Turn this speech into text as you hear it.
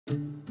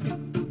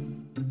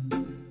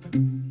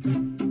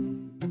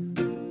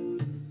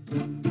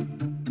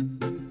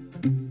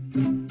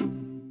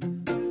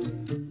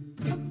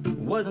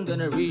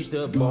gonna reach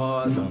the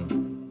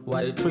bottom.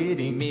 Why you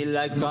treating me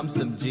like I'm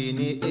some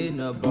genie in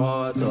a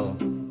bottle?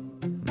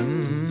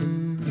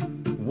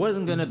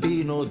 Wasn't gonna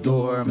be no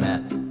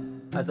doormat.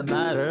 As a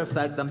matter of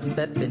fact, I'm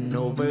stepping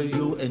over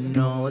you in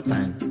no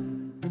time.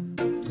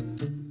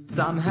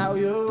 Somehow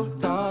you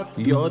thought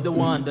you're the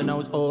one that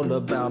knows all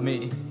about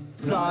me.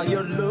 Thought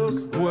your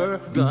looks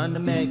were gonna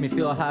make me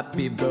feel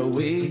happy, but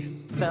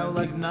we felt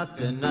like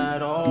nothing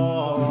at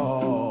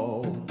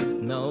all.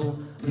 No,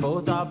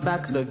 both our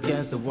backs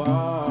against the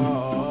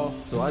wall.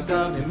 So I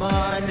got me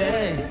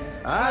money,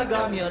 I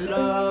got me a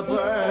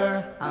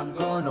lover. I'm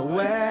going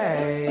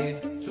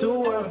away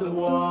towards the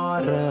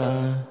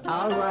water.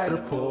 I'll write a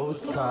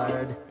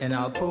postcard and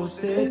I'll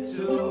post it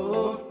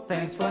too.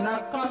 Thanks for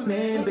not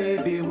coming,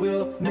 baby,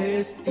 we'll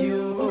miss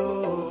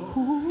you.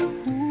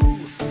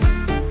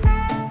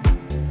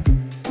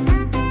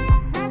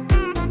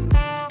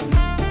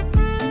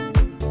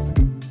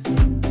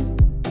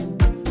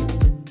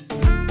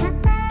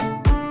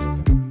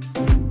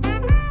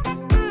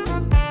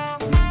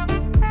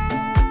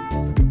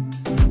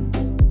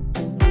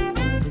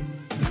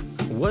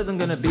 Wasn't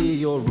gonna be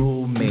your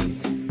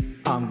roommate.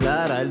 I'm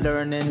glad I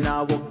learned and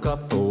I woke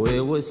up for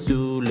it was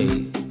too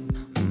late.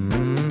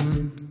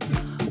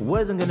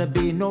 Wasn't gonna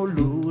be no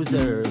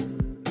loser,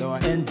 so I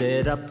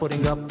ended up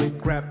putting up with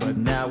crap, but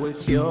now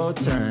it's your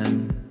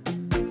turn.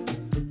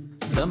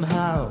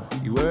 Somehow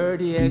you were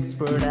the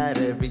expert at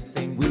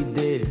everything we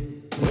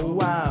did. Oh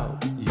wow,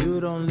 you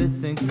don't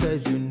listen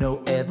cause you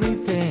know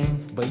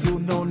everything, but you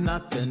know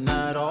nothing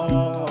at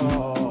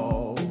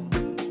all.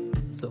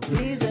 So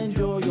please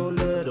enjoy your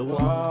little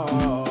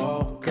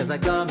walk, cause I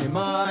got me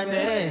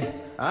money,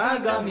 I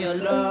got me a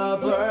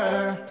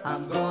lover.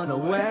 I'm going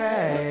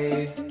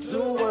away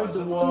towards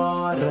the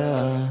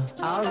water.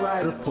 I'll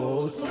write a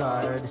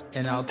postcard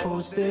and I'll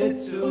post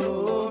it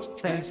too.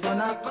 Thanks for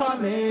not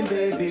coming,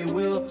 baby,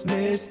 we'll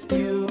miss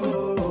you.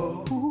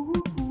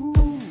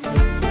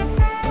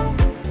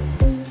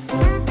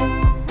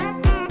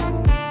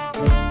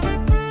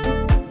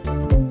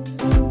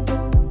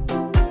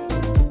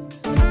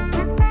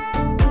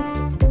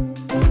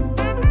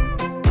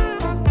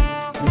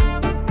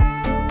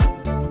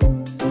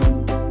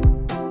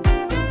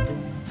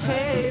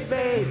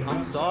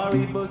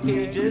 Sorry, but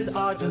cages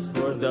are just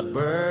for the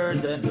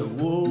birds and the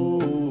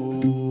wolves.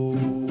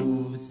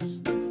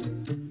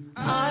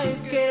 I ain't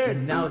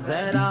scared now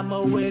that I'm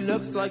away.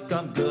 Looks like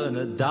I'm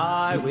gonna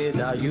die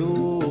without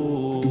you.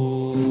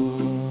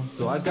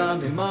 So I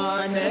got me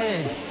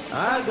money,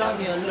 I got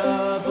me a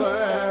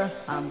lover.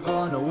 I'm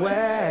going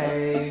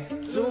away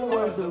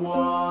towards the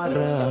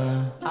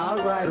water.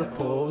 I'll write a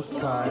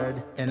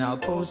postcard and I'll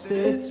post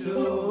it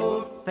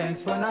too.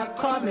 Thanks for not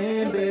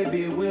coming,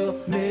 baby, we'll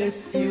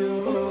miss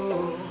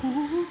you.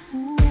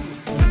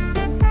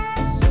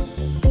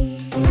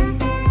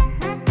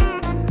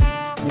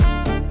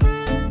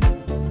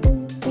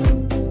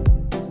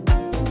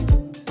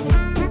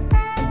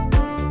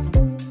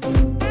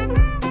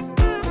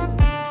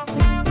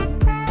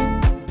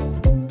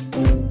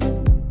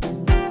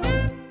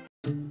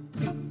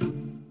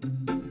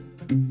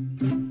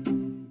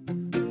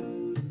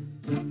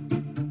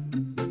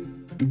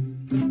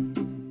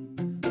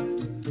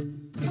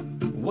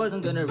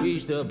 Wasn't gonna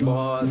reach the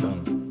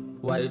bottom.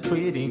 Why you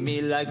treating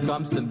me like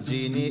I'm some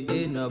genie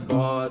in a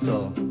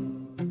bottle?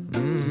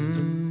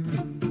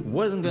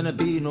 Wasn't gonna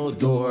be no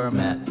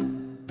doormat.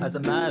 As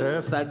a matter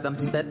of fact, I'm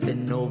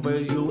stepping over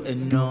you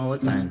in no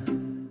time.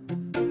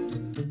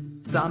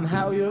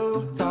 Somehow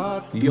you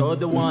thought you're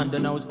the one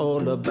that knows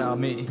all about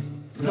me.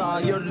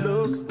 Thought your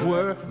looks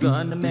were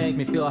gonna make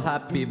me feel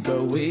happy,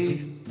 but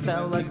we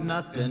felt like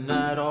nothing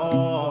at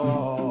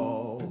all.